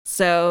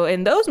So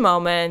in those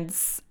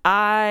moments,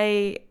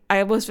 I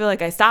almost feel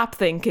like I stop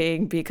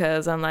thinking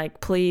because I'm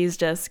like, please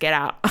just get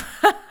out.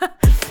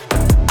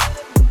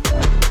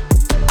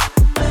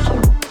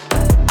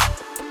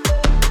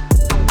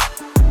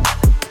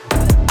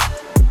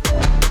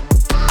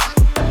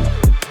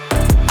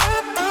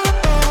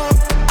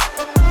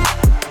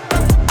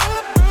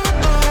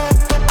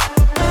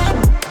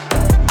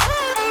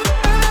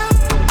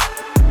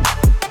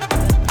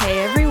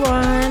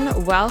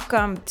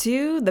 Welcome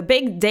to the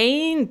Big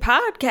Dane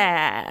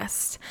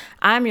Podcast.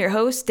 I'm your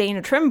host,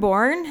 Dana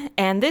Trimborn,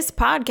 and this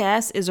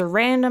podcast is a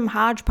random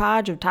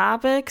hodgepodge of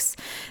topics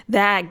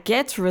that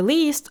gets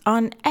released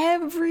on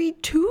every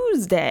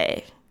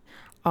Tuesday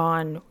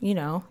on,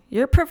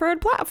 your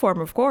preferred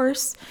platform, of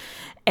course.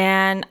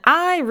 And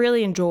I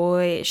really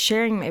enjoy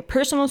sharing my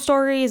personal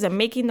stories and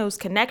making those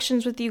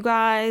connections with you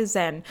guys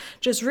and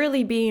just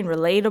really being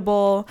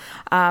relatable,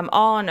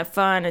 all in a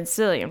fun and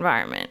silly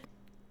environment.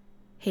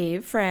 Hey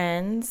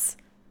friends,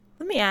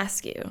 let me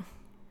ask you,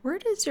 where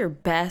does your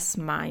best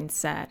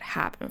mindset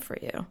happen for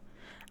you?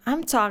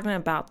 I'm talking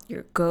about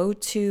your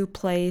go-to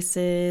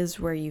places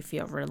where you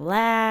feel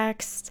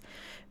relaxed.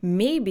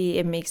 Maybe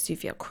it makes you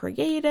feel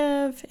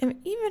creative, and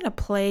even a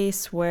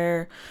place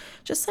where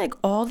just like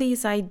all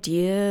these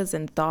ideas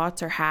and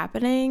thoughts are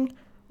happening.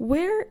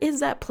 Where is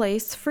that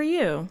place for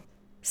you?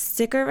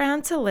 Stick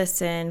around to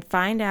listen,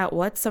 find out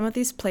what some of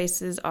these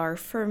places are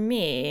for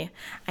me.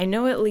 I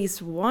know at least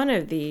one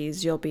of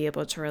these you'll be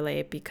able to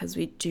relate because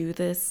we do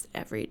this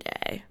every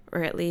day,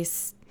 or at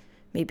least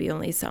maybe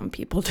only some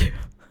people do.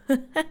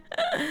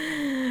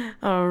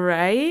 All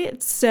right,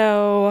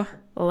 so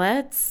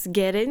let's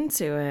get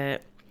into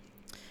it.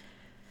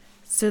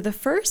 So the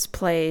first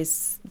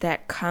place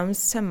that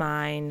comes to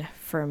mind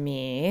for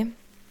me,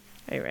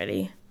 are you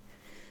ready?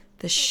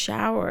 The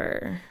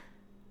shower.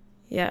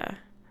 Yeah.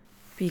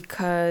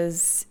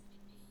 Because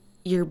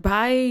you're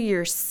by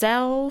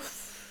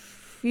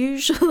yourself,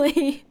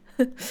 usually.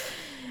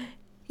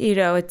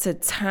 It's a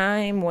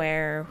time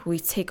where we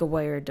take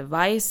away our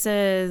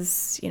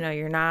devices.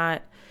 You're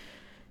not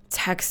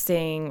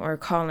texting or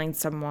calling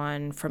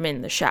someone from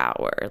in the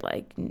shower.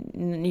 Like,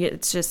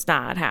 it's just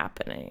not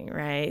happening,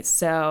 right?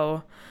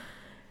 So,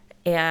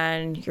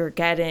 and you're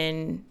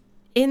getting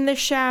in the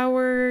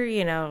shower,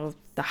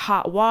 the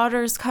hot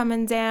water's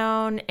coming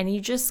down, and you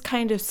just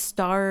kind of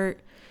start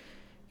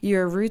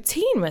your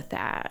routine with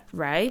that,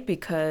 right?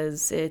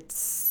 Because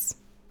it's,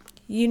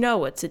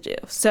 what to do.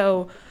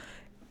 So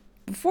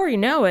before you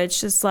know it, it's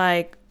just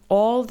like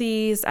all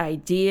these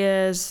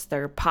ideas,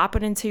 they're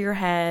popping into your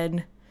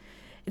head.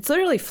 It's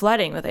literally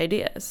flooding with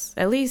ideas.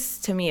 At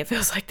least to me, it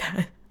feels like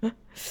that.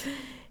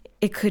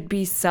 It could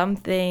be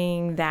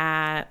something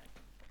that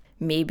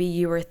maybe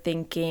you were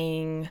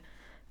thinking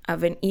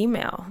of an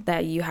email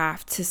that you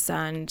have to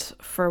send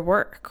for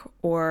work,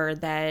 or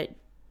that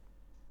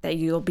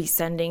you'll be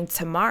sending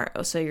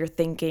tomorrow. So you're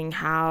thinking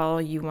how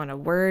you want to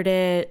word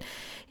it,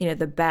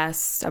 the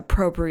best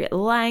appropriate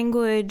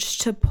language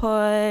to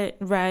put,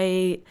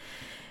 right?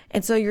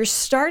 And so you're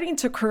starting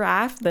to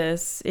craft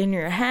this in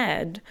your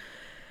head.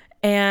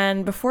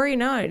 And before you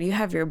know it, you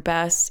have your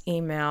best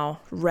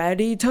email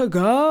ready to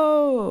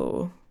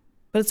go.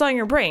 But it's on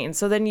your brain.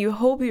 So then you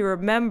hope you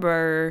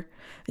remember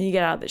when you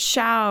get out of the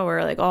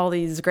shower, like all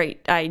these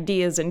great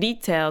ideas and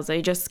details that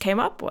you just came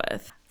up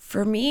with.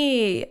 For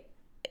me,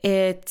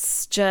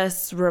 it's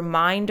just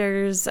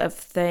reminders of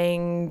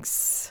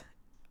things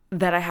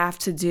that I have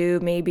to do.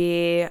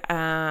 Maybe,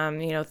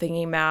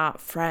 thinking about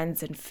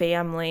friends and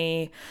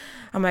family.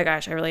 Oh my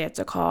gosh, I really have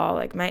to call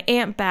like my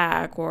aunt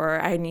back,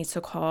 or I need to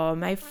call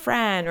my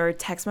friend or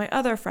text my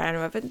other friend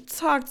who I haven't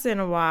talked to in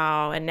a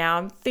while. And now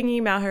I'm thinking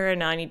about her, and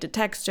now I need to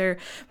text her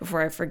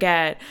before I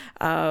forget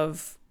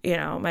of,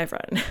 my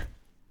friend.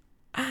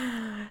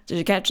 Did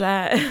you catch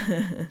that?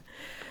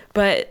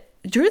 But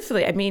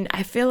truthfully,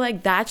 I feel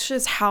like that's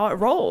just how it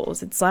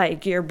rolls. It's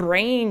like your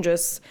brain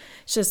it's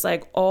just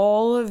like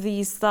all of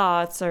these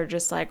thoughts are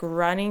just like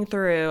running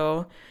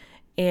through,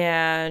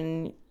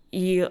 and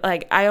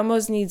I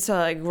almost need to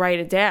like write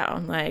it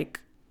down. Like,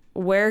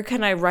 where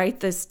can I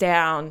write this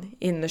down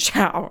in the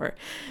shower?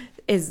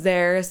 Is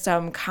there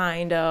some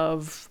kind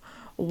of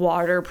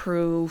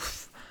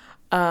waterproof,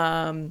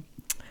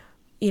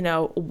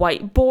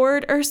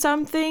 whiteboard or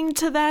something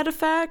to that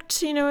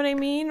effect, you know what I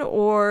mean?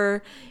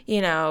 Or,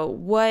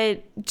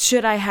 what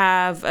should I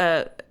have,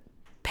 a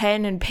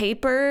pen and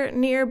paper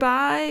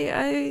nearby?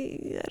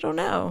 I don't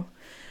know.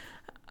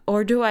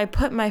 Or do I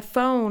put my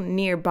phone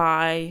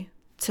nearby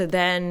to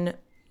then,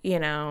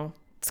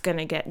 it's going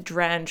to get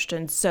drenched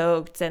and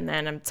soaked, and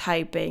then I'm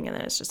typing, and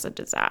then it's just a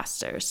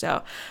disaster. So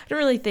I don't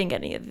really think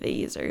any of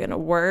these are going to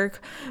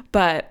work,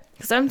 but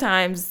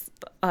sometimes,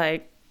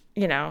 I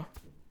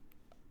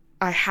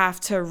have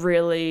to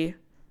really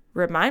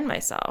remind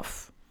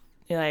myself.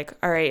 You're like,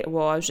 all right,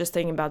 well, I was just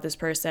thinking about this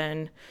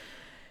person.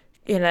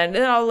 And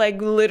then I'll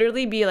like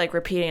literally be like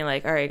repeating,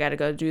 like, all right, I got to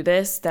go do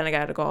this. Then I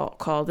got to go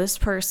call this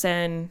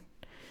person.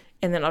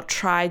 And then I'll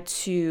try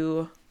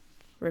to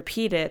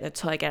repeat it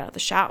until I get out of the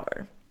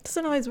shower.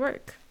 Doesn't always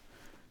work.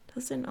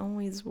 doesn't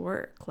always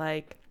work.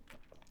 Like,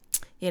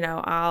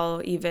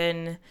 I'll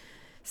even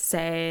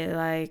say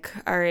like,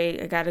 all right,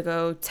 I gotta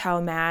go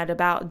tell Matt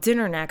about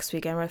dinner next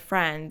weekend with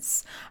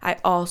friends. I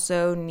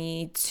also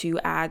need to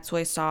add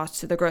soy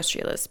sauce to the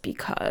grocery list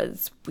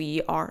because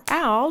we are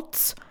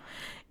out,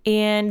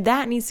 and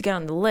that needs to get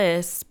on the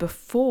list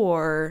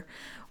before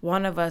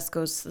one of us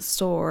goes to the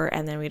store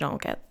and then we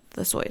don't get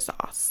the soy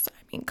sauce.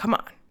 I mean, come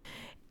on.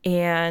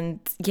 And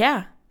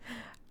yeah,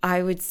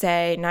 I would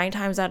say 9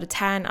 times out of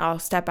 10, I'll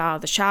step out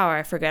of the shower,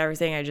 I forget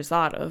everything I just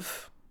thought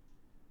of.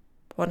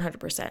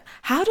 100%.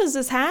 How does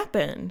this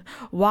happen?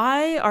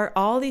 Why are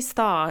all these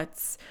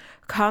thoughts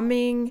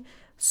coming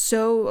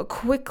so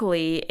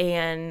quickly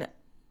and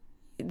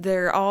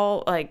they're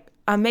all like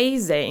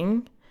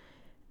amazing,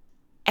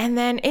 and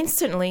then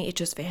instantly it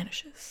just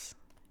vanishes?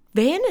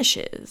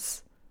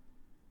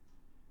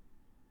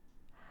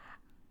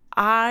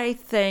 I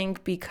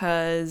think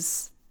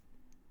because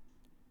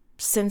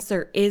since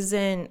there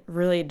isn't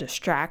really a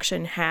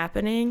distraction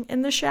happening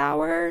in the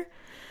shower,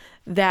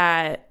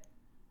 that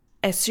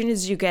as soon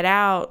as you get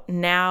out,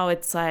 now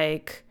it's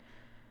like,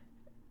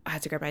 I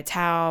have to grab my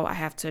towel, I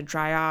have to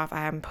dry off,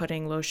 I am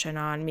putting lotion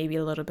on, maybe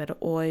a little bit of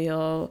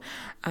oil,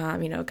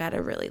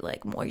 gotta really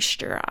like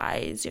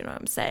moisturize, you know what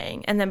I'm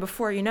saying? And then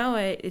before you know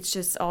it, it's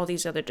just all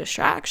these other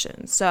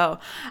distractions. So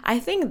I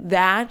think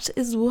that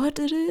is what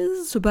it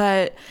is,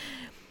 but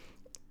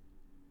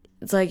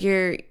it's like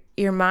your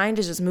mind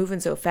is just moving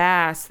so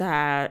fast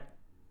that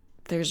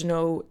there's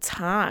no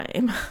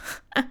time.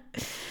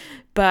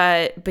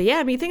 But yeah,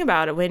 I mean, think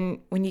about it.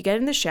 When you get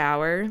in the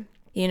shower,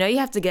 you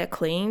have to get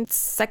clean. It's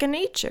second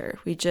nature.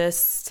 We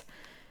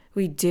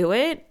do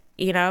it,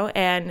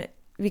 and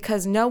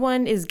because no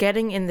one is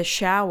getting in the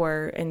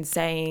shower and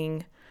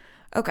saying,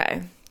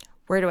 okay,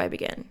 where do I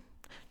begin?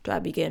 Do I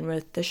begin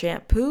with the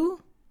shampoo,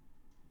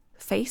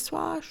 face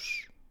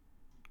wash?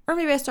 Or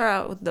maybe I start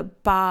out with the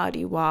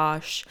body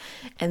wash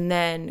and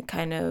then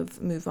kind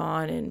of move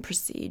on and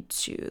proceed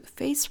to the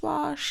face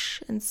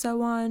wash and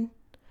so on.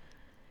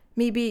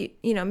 Maybe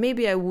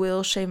I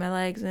will shave my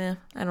legs. I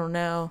don't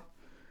know.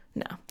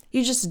 No,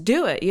 you just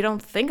do it. You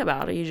don't think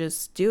about it. You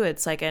just do it.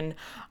 It's like an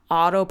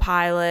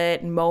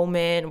autopilot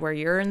moment where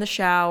you're in the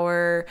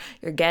shower,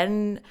 you're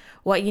getting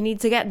what you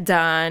need to get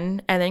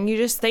done, and then you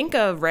just think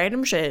of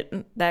random shit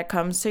that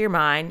comes to your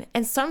mind.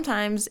 And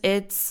sometimes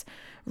it's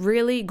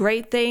really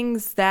great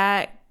things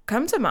that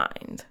come to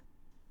mind.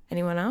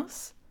 Anyone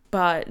else?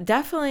 But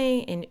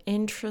definitely an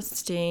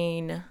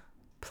interesting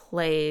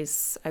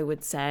place, I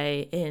would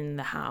say, in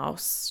the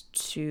house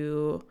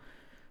to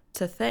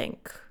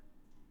think.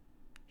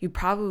 You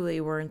probably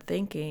weren't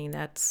thinking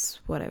that's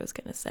what I was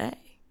gonna say.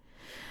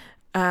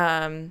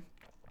 And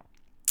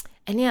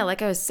yeah,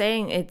 like I was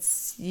saying,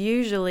 it's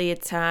usually a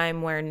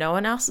time where no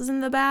one else is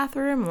in the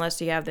bathroom unless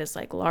you have this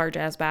like large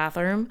ass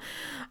bathroom.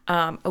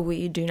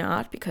 We do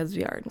not, because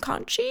we are in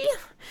Conchi.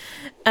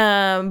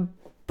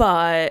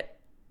 But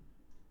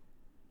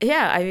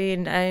yeah, I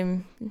mean,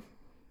 I'm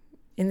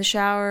in the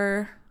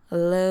shower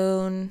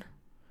alone.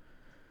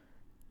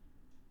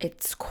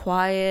 It's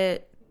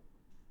quiet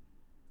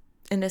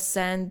in a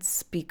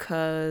sense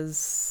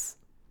because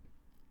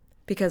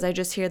I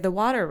just hear the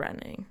water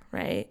running,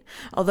 right?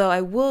 Although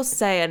I will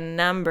say a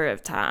number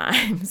of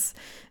times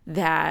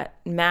that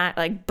Matt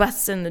like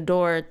busts in the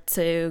door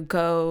to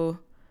go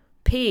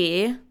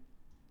pee.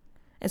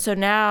 And so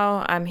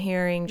now I'm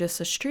hearing just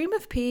a stream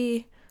of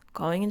pee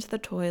going into the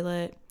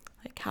toilet.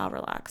 Like, how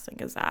relaxing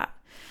is that?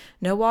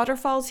 No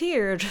waterfalls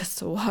here,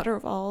 just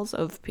waterfalls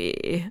of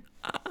pee.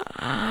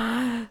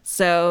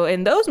 So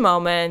in those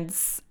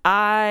moments,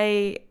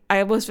 I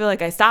almost feel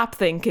like I stop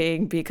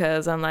thinking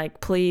because I'm like,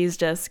 please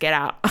just get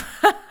out.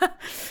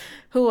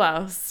 Who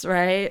else,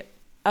 right?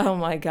 Oh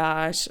my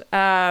gosh.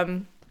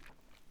 I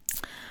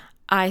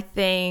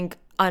think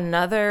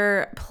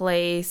another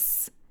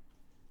place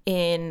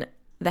in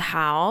the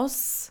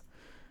house,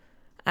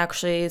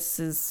 actually this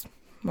is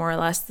more or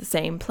less the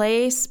same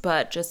place,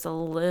 but just a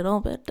little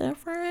bit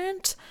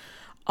different,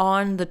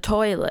 on the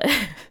toilet.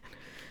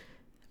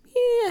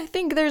 Yeah, I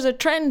think there's a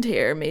trend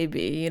here,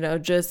 maybe,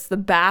 just the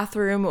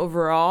bathroom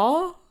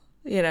overall,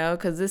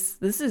 because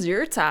this is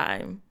your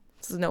time.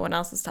 This is no one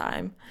else's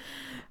time.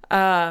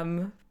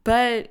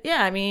 But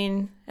yeah, I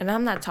mean, and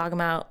I'm not talking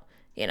about,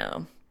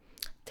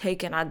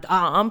 taking a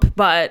dump,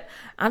 but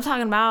I'm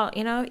talking about,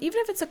 even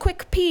if it's a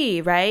quick pee,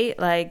 right?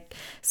 Like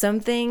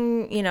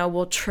something,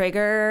 will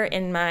trigger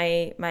in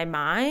my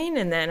mind.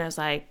 And then I was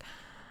like,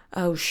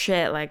 oh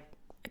shit, like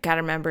I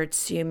gotta remember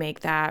to make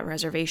that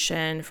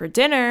reservation for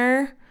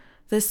dinner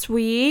this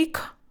week,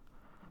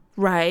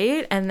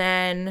 right? And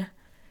then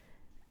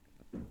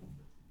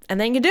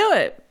you do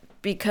it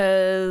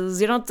because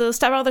you don't have to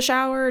step out of the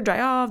shower, dry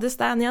off, this,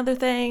 that, and the other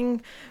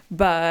thing,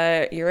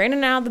 but you're in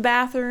and out of the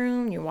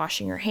bathroom, you're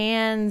washing your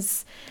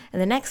hands,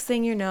 and the next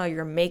thing you know,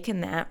 you're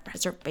making that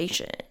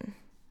reservation.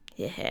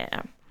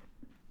 Yeah.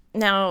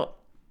 Now,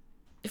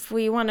 if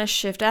we want to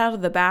shift out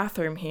of the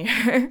bathroom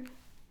here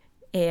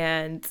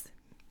and,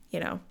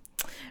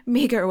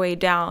 make our way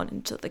down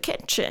into the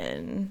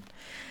kitchen,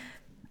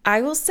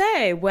 I will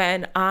say,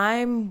 when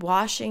I'm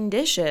washing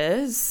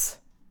dishes,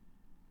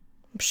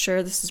 I'm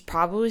sure this is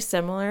probably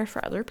similar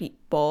for other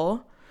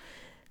people.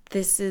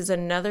 This is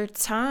another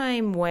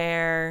time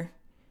where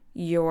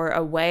you're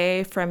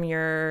away from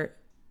your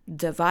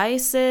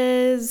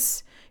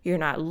devices, you're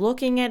not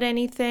looking at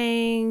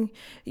anything.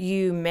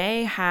 You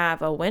may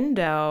have a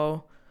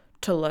window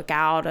to look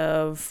out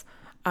of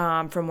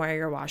from where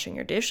you're washing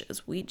your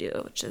dishes. We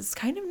do, which is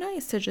kind of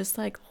nice to just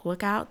like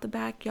look out the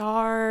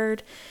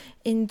backyard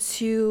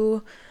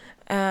into,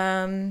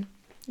 you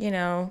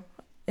know,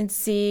 and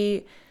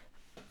see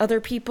other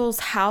people's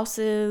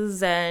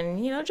houses,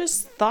 and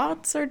just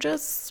thoughts are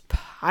just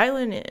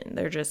piling in.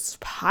 They're just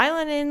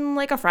piling in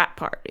like a frat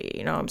party,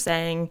 you know what I'm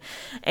saying?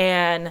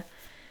 And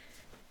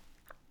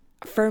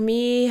for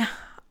me,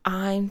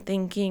 I'm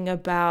thinking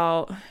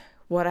about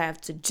what I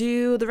have to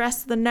do the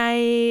rest of the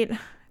night,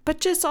 but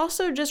just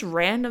also just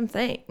random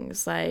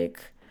things like,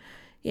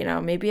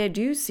 maybe I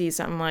do see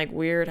something like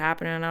weird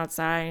happening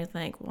outside and you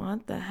think,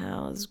 what the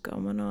hell is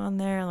going on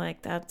there?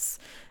 Like that's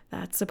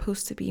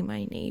supposed to be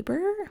my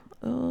neighbor?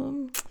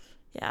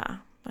 Yeah,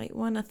 might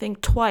want to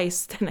think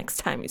twice the next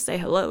time you say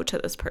hello to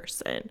this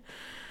person.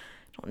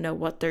 Don't know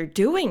what they're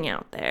doing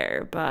out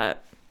there,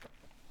 but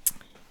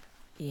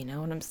you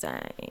know what I'm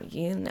saying.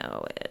 You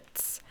know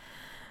it.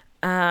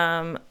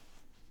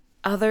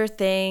 Other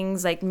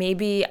things, like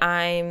maybe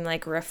I'm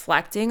like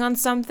reflecting on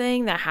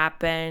something that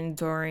happened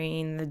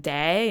during the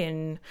day,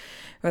 and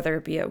whether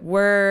it be at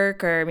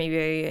work or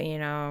maybe,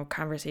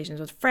 conversations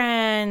with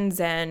friends,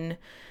 and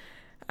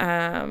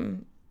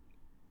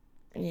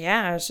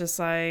yeah, it's just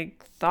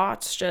like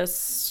thoughts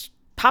just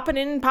popping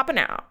in, popping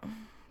out,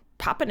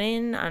 popping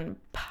in and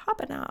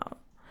popping out.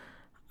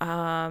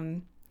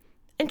 And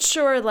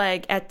sure,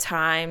 like at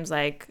times,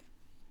 like,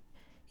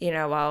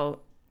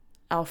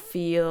 I'll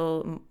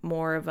feel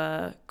more of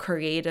a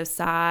creative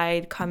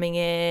side coming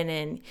in,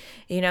 and,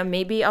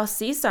 maybe I'll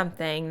see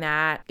something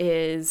that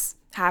is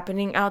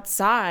happening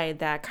outside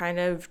that kind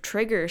of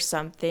triggers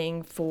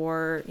something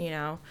for,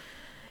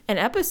 an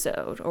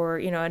episode or,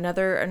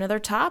 another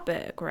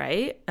topic,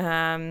 right?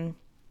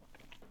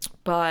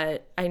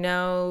 But I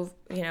know,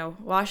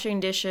 washing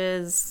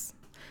dishes,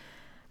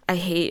 I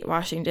hate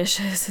washing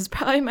dishes. It's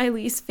probably my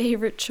least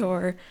favorite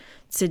chore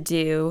to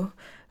do,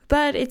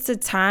 but it's a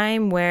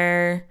time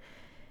where,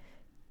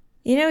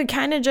 it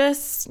kind of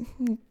just,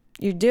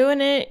 you're doing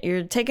it,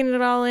 you're taking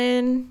it all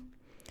in,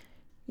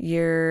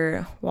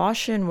 you're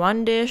washing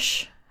one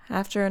dish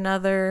after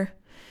another,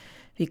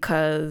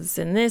 because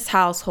in this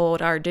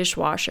household, our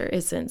dishwasher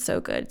isn't so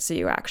good. So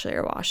you actually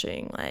are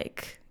washing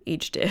like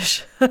each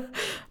dish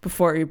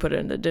before you put it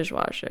in the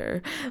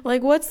dishwasher.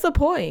 Like, what's the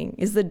point?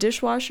 Is the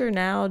dishwasher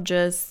now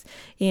just,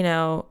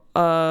 a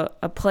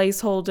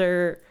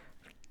placeholder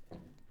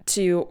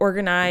to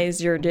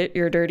organize your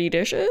dirty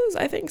dishes?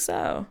 I think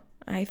so.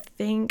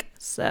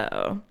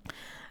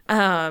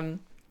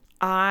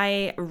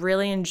 I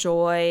really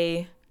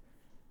enjoy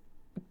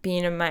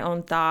being in my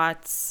own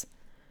thoughts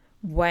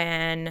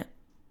when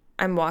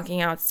I'm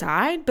walking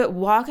outside, but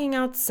walking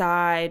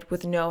outside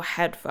with no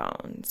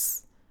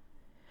headphones.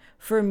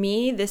 For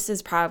me, this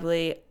is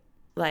probably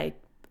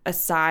like,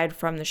 aside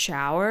from the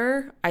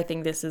shower, I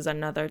think this is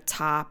another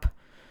top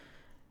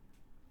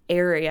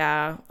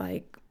area,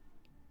 like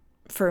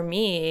for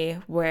me,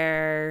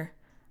 where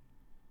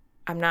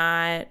I'm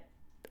not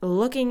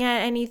looking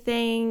at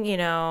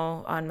anything,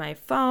 on my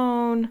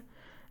phone.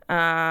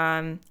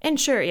 And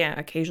sure, yeah,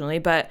 occasionally,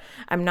 but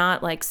I'm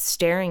not like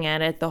staring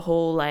at it the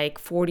whole like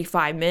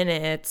 45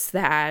 minutes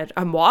that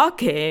I'm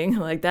walking.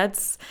 Like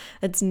that's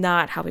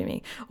not helping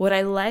me. What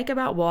I like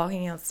about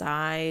walking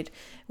outside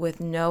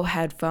with no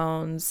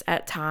headphones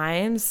at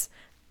times,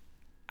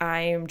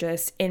 I'm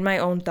just in my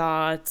own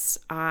thoughts.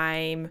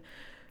 I'm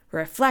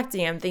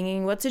reflecting. I'm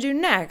thinking what to do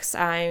next.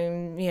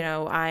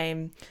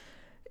 I'm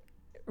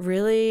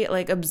really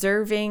like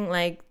observing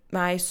like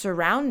my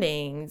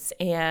surroundings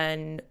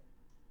and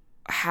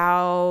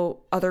how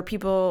other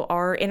people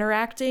are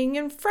interacting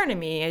in front of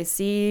me. I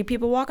see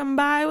people walking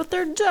by with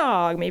their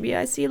dog. Maybe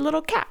I see a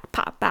little cat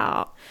pop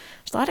out.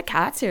 There's a lot of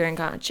cats here in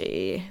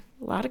Conchi.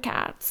 A lot of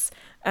cats.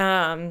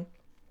 But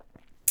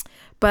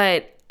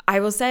I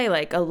will say,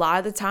 like, a lot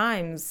of the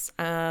times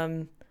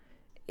when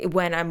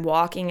I'm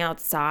walking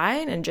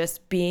outside and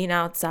just being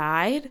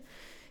outside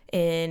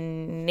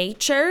in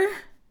nature,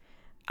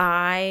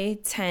 I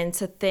tend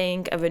to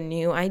think of a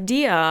new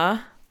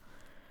idea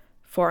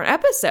for an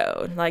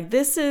episode. Like,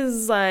 this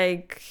is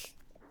like,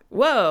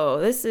 whoa,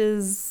 this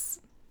is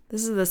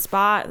the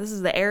spot, this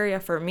is the area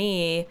for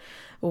me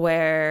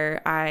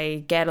where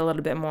I get a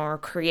little bit more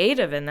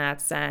creative in that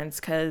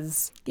sense,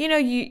 because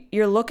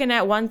you're looking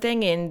at one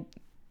thing and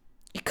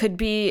it could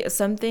be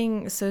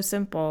something so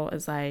simple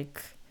as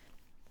like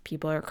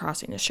people are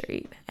crossing the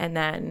street, and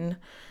then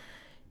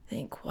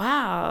think,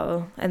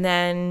 wow, and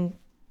then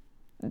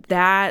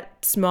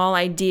that small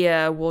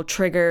idea will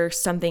trigger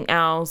something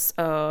else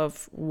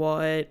of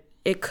what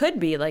it could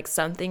be, like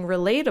something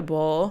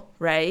relatable,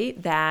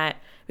 right? That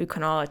we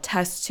can all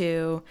attest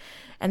to.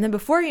 And then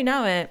before you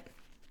know it,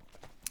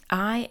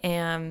 I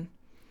am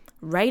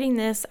writing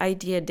this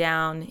idea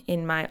down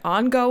in my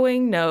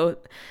ongoing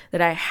note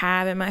that I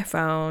have in my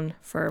phone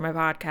for my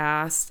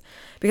podcast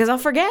because I'll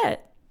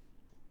forget.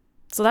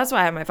 So that's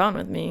why I have my phone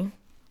with me.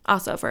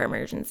 Also for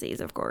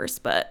emergencies, of course,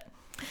 but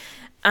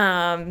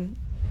all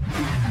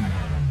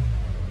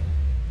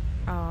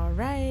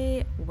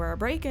right, we're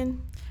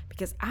breaking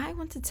because I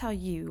want to tell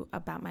you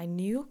about my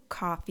new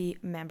coffee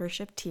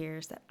membership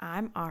tiers that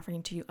I'm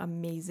offering to you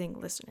amazing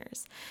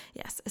listeners.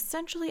 Yes,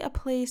 essentially a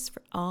place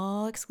for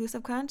all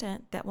exclusive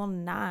content that will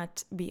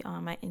not be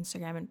on my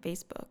Instagram and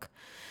Facebook.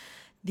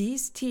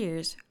 These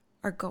tiers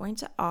are going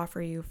to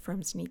offer you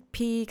from sneak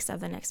peeks of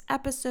the next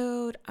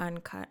episode,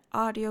 uncut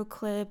audio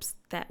clips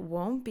that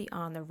won't be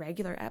on the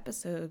regular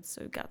episodes,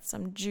 so we've got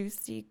some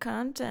juicy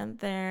content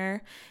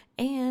there,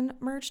 and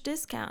merch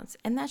discounts.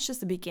 And that's just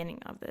the beginning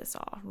of this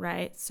all,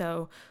 right?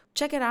 So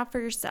check it out for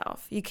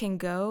yourself. You can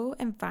go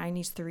and find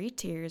these 3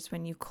 tiers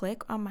when you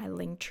click on my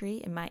link tree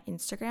in my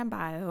Instagram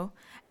bio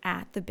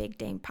at the Big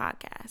Dame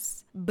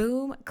Podcast.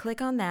 Boom,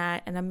 click on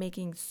that, and I'm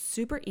making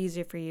super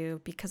easy for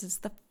you because it's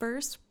the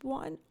first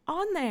one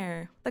on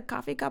there, the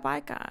coffee cup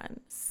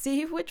icon.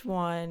 See which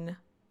one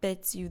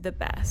fits you the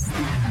best.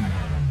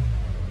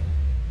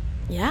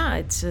 Yeah,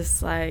 it's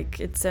just like,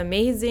 it's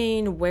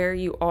amazing where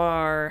you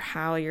are,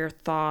 how your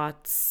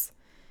thoughts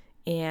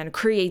and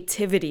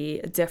creativity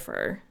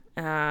differ.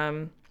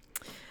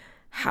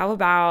 How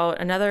about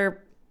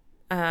another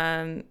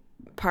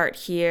part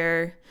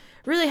here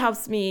really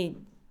helps me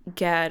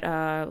get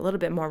a little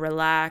bit more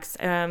relaxed.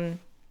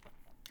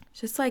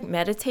 Just like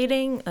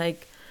meditating,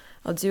 like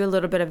I'll do a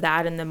little bit of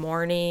that in the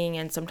morning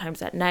and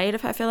sometimes at night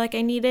if I feel like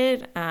I need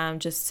it,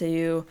 just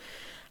to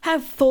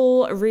have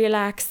full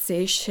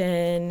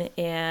relaxation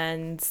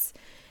and,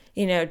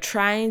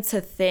 trying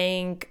to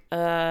think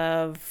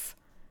of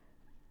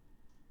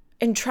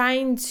and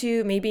trying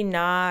to maybe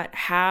not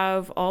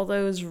have all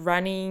those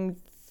running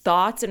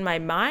thoughts in my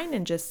mind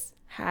and just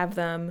have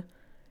them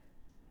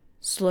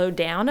slow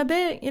down a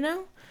bit,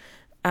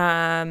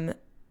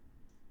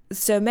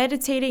 So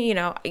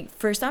meditating,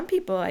 for some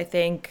people, I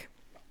think,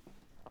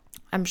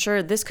 I'm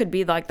sure this could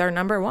be like their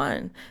number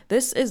one.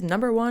 This is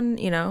number one,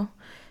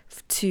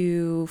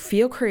 to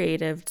feel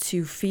creative,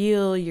 to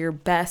feel your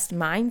best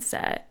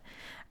mindset.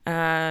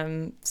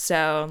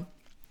 So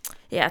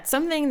yeah, it's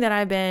something that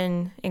I've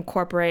been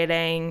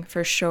incorporating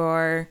for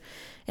sure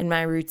in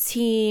my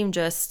routine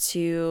just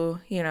to,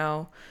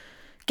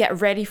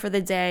 get ready for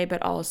the day,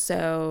 but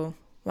also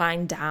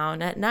wind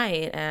down at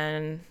night.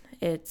 And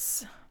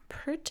it's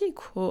pretty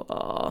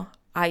cool.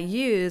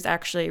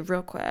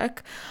 Real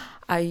quick,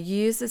 I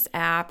use this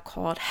app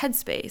called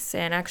Headspace,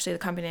 and actually the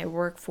company I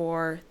work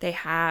for, they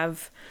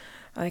have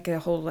like a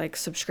whole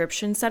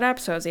subscription setup,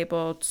 so I was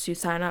able to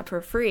sign up for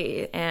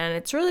free, and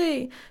it's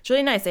really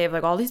nice. They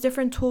have all these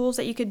different tools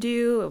that you could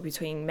do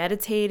between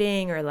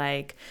meditating or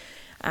if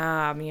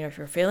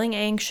you're feeling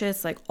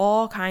anxious,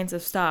 all kinds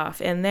of stuff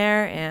in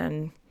there,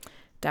 and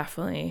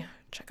definitely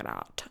check it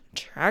out.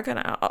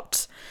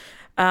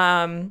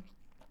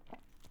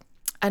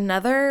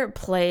 Another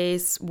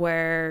place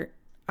where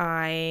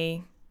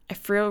I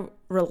feel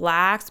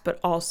relaxed, but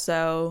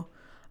also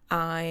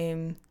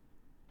I'm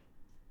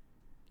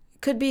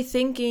could be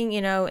thinking,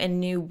 in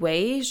new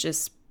ways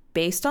just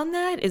based on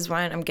that is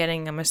when I'm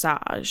getting a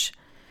massage.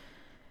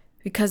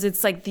 Because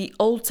it's the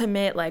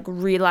ultimate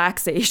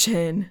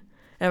relaxation.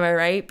 Am I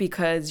right?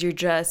 Because you're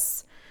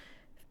just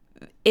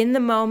in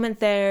the moment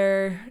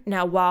there.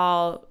 Now,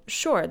 while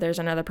sure, there's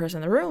another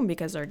person in the room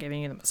because they're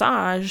giving you the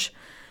massage.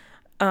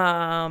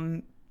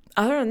 Other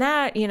than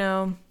that, you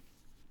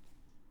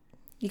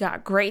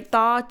got great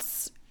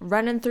thoughts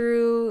running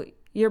through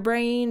your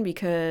brain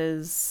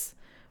because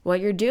what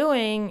you're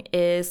doing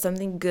is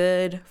something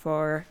good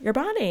for your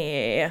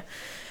body.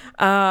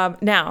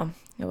 Now,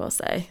 I will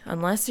say,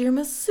 unless your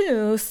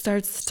masseuse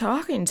starts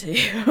talking to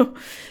you,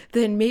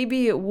 then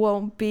maybe it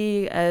won't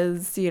be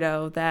as,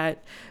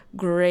 that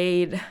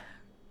great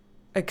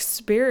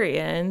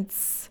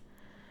experience,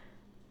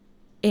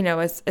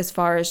 as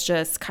far as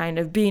just kind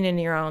of being in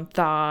your own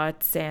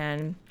thoughts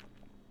and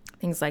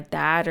things like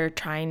that, or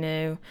trying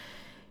to,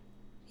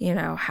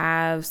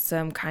 have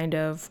some kind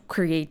of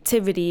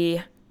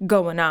creativity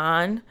going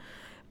on.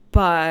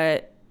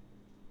 But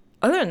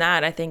other than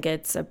that, I think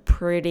it's a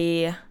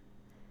pretty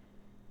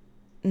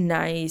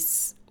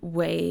nice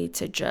way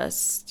to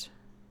just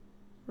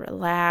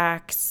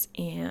relax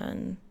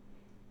and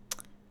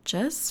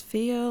just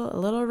feel a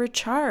little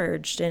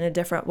recharged in a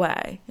different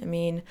way. I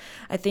mean,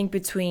 I think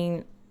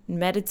between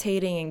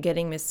meditating and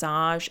getting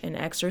massage and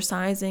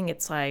exercising,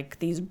 it's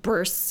these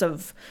bursts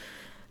of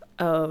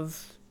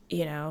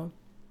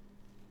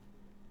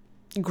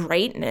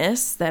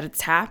greatness that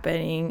it's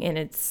happening, and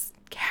it's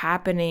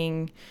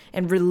happening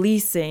and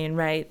releasing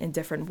right in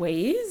different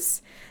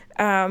ways,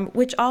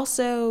 which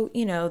also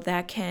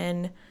that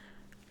can,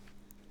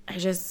 I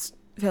just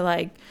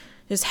feel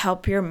just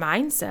help your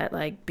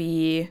mindset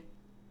be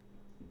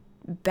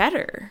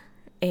better,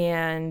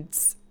 and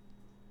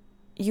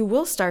you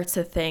will start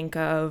to think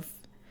of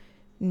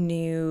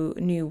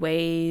new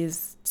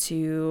ways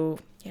to,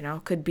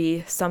 could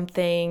be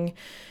something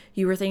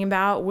you were thinking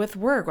about with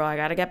work. Well, I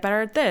got to get better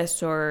at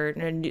this, or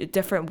a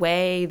different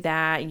way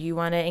that you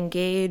want to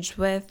engage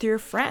with your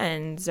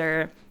friends,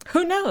 or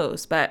who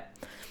knows. But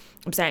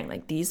I'm saying,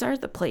 like, these are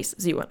the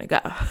places you want to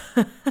go.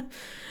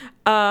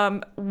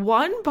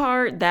 One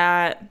part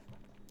that,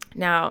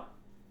 now,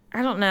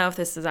 I don't know if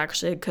this is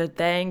actually a good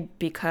thing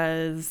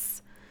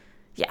because,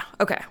 yeah,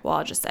 okay, well,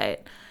 I'll just say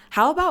it.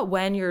 How about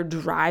when you're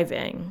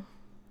driving?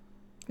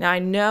 Now, I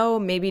know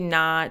maybe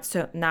not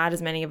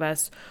as many of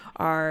us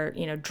are,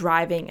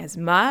 driving as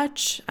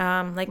much,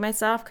 like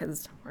myself,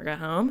 because we're at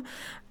home.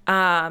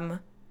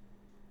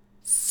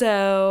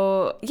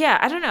 So, yeah,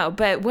 I don't know.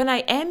 But when I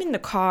am in the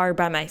car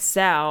by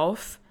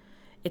myself,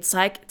 it's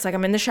like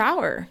I'm in the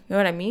shower. You know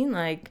what I mean?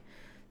 Like,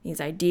 these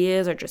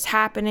ideas are just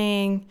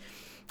happening.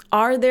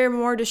 Are there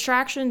more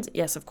distractions?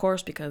 Yes, of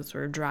course, because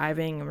we're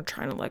driving and we're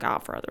trying to look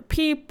out for other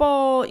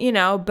people,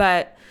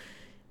 but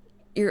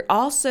you're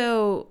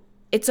also,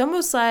 it's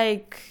almost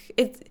like,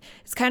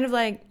 it's kind of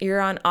like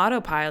you're on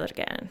autopilot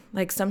again.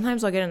 Like,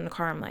 sometimes I'll get in the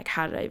car, I'm like,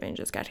 how did I even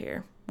just get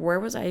here? Where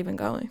was I even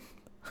going?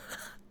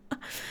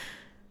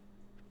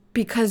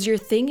 Because you're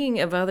thinking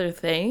of other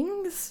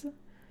things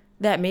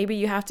that maybe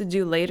you have to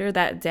do later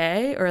that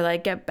day, or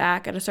like get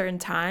back at a certain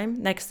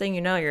time. Next thing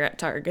you know, you're at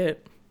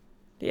Target.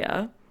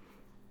 Yeah.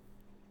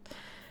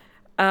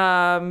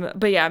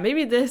 But yeah,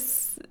 maybe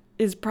this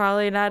is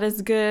probably not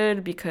as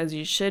good because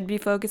you should be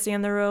focusing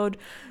on the road.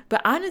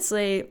 But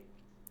honestly,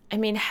 I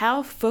mean,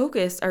 how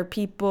focused are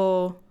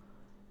people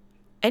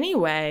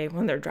anyway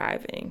when they're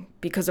driving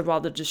because of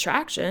all the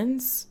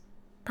distractions?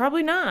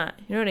 Probably not.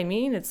 You know what I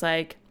mean? It's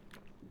like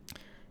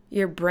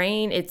your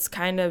brain, it's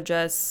kind of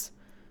just,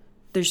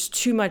 there's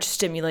too much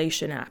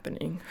stimulation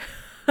happening.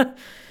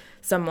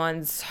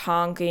 Someone's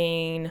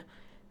honking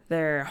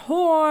their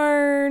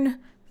horn.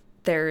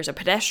 There's a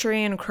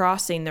pedestrian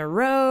crossing the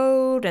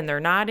road and they're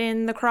not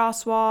in the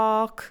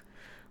crosswalk.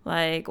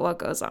 Like, what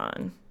goes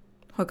on?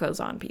 What goes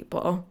on,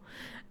 people?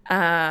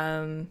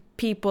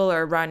 People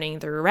are running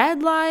through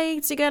red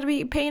lights you gotta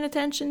be paying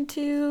attention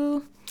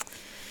to.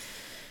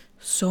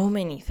 So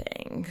many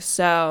things.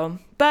 So,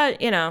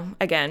 but,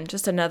 again,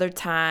 just another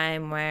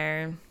time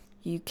where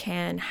you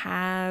can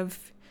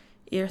have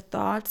your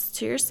thoughts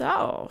to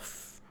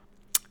yourself.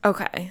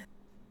 Okay.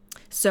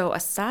 So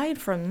aside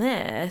from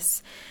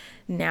this,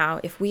 now,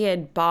 if we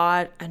had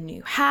bought a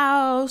new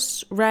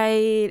house,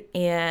 right,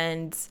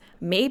 and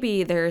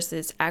maybe there's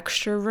this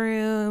extra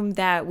room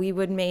that we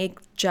would make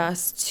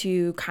just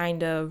to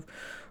kind of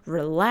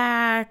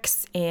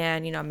relax,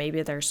 and,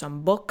 maybe there's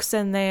some books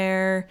in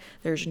there,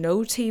 there's no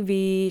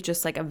TV,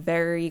 just like a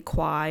very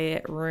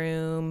quiet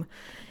room,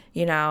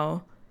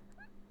 I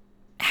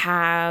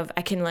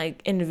can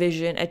like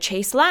envision a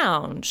Chase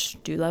lounge.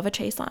 Do love a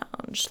Chase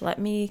lounge. Let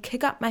me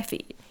kick up my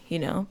feet,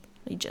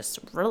 we just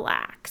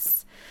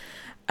relax.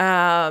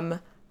 But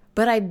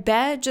I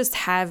bet just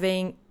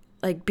having,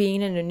 like,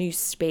 being in a new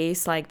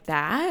space like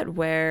that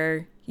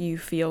where you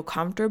feel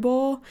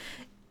comfortable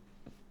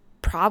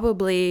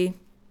probably,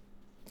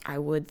 I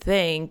would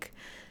think,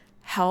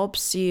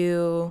 helps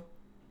you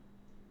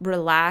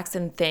relax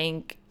and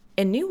think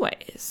in new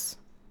ways.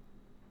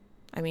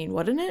 I mean,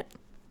 wouldn't it?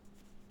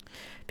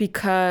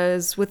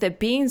 Because with it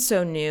being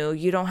so new,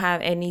 you don't have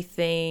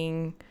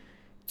anything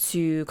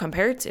to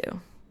compare to.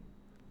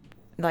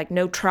 Like,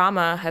 no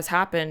trauma has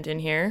happened in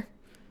here,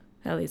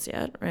 at least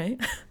yet, right?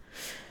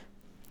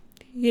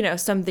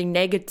 Something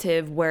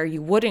negative where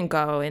you wouldn't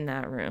go in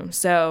that room.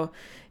 So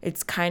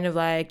it's kind of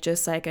like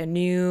just like a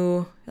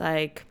new,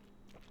 like,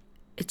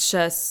 it's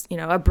just,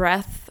 a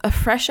breath of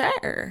fresh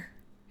air.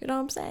 You know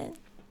what I'm saying?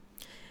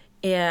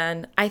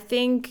 And I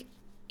think,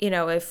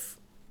 if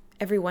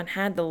everyone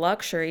had the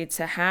luxury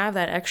to have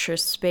that extra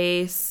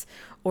space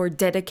or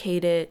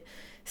dedicated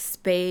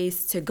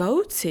space to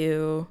go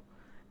to,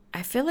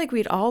 I feel like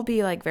we'd all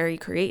be like very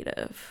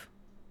creative,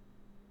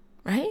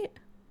 right?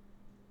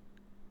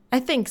 I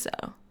think so.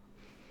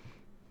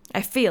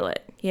 I feel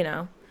it,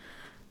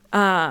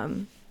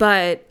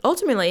 But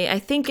ultimately, I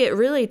think it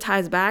really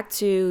ties back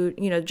to,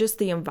 just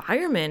the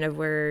environment of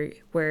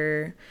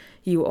where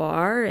you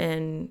are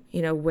and,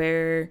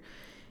 where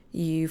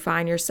you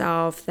find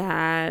yourself,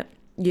 that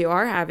you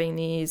are having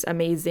these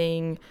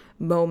amazing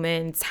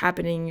moments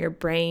happening in your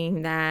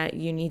brain that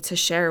you need to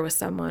share with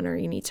someone or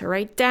you need to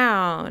write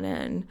down.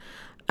 And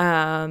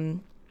I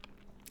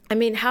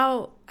mean,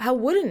 how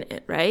wouldn't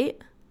it, right?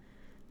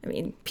 I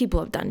mean,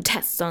 people have done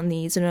tests on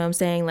these, you know what I'm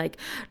saying? Like,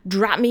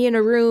 drop me in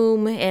a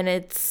room and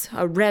it's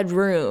a red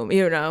room,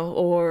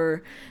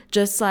 or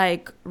just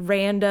like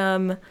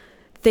random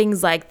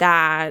things like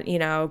that,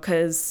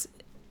 because,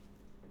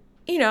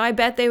 I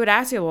bet they would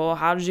ask you, well,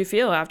 how did you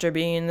feel after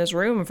being in this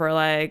room for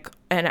like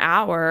an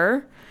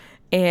hour?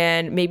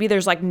 And maybe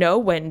there's like no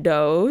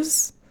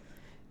windows.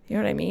 You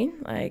know what I mean?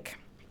 Like,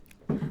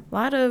 a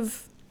lot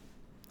of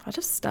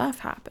stuff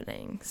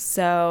happening.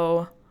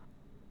 So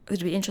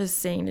it'd be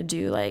interesting to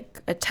do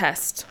like a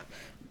test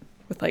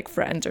with like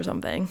friends or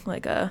something,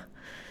 like a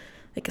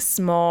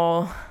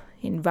small,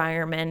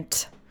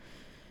 environment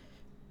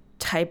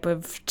type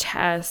of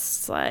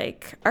test.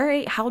 Like, all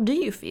right, how do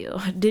you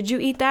feel? Did you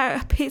eat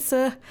that piece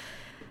of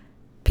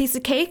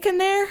cake in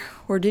there,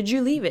 or did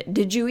you leave it?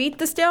 Did you eat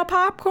the stale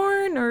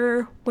popcorn,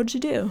 or what'd you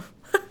do?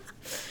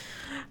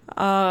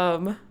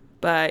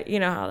 But you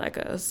know how that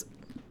goes.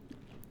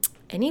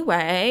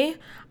 Anyway,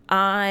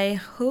 I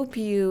hope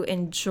you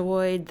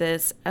enjoyed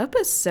this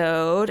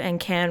episode and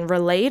can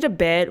relate a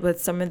bit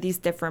with some of these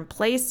different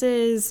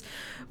places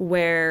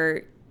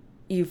where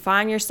you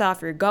find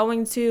yourself you're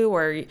going to,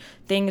 or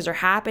things are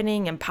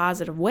happening in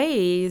positive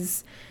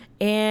ways,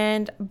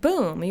 and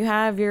boom, you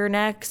have your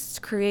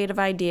next creative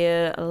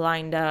idea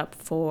lined up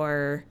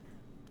for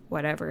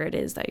whatever it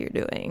is that you're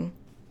doing,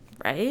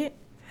 right?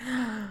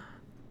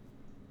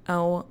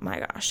 Oh my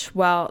gosh.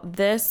 Well,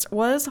 this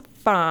was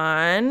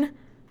fun,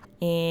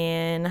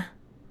 and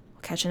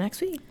we'll catch you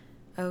next week.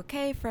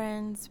 Okay,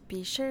 friends,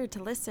 be sure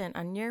to listen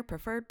on your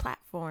preferred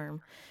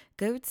platform.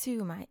 Go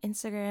to my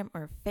Instagram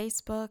or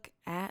Facebook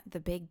at The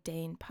Big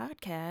Dane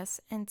Podcast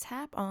and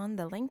tap on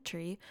the link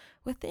tree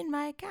within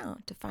my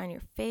account to find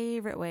your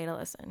favorite way to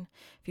listen.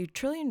 If you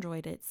truly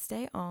enjoyed it,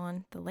 stay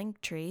on the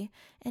link tree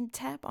and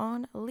tap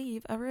on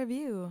leave a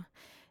review.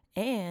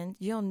 And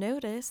you'll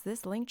notice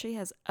this link tree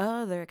has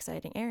other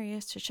exciting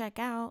areas to check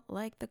out,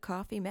 like the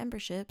coffee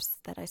memberships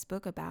that I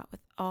spoke about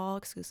with all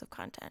exclusive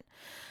content.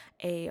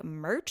 A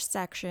merch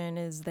section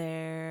is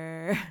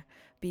there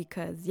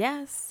because,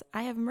 yes,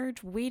 I have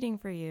merch waiting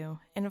for you.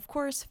 And of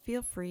course,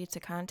 feel free to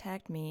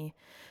contact me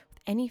with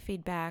any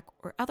feedback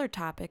or other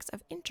topics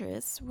of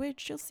interest,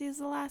 which you'll see is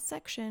the last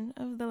section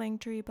of the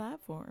Linktree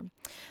platform.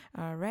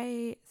 All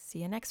right, see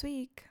you next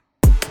week.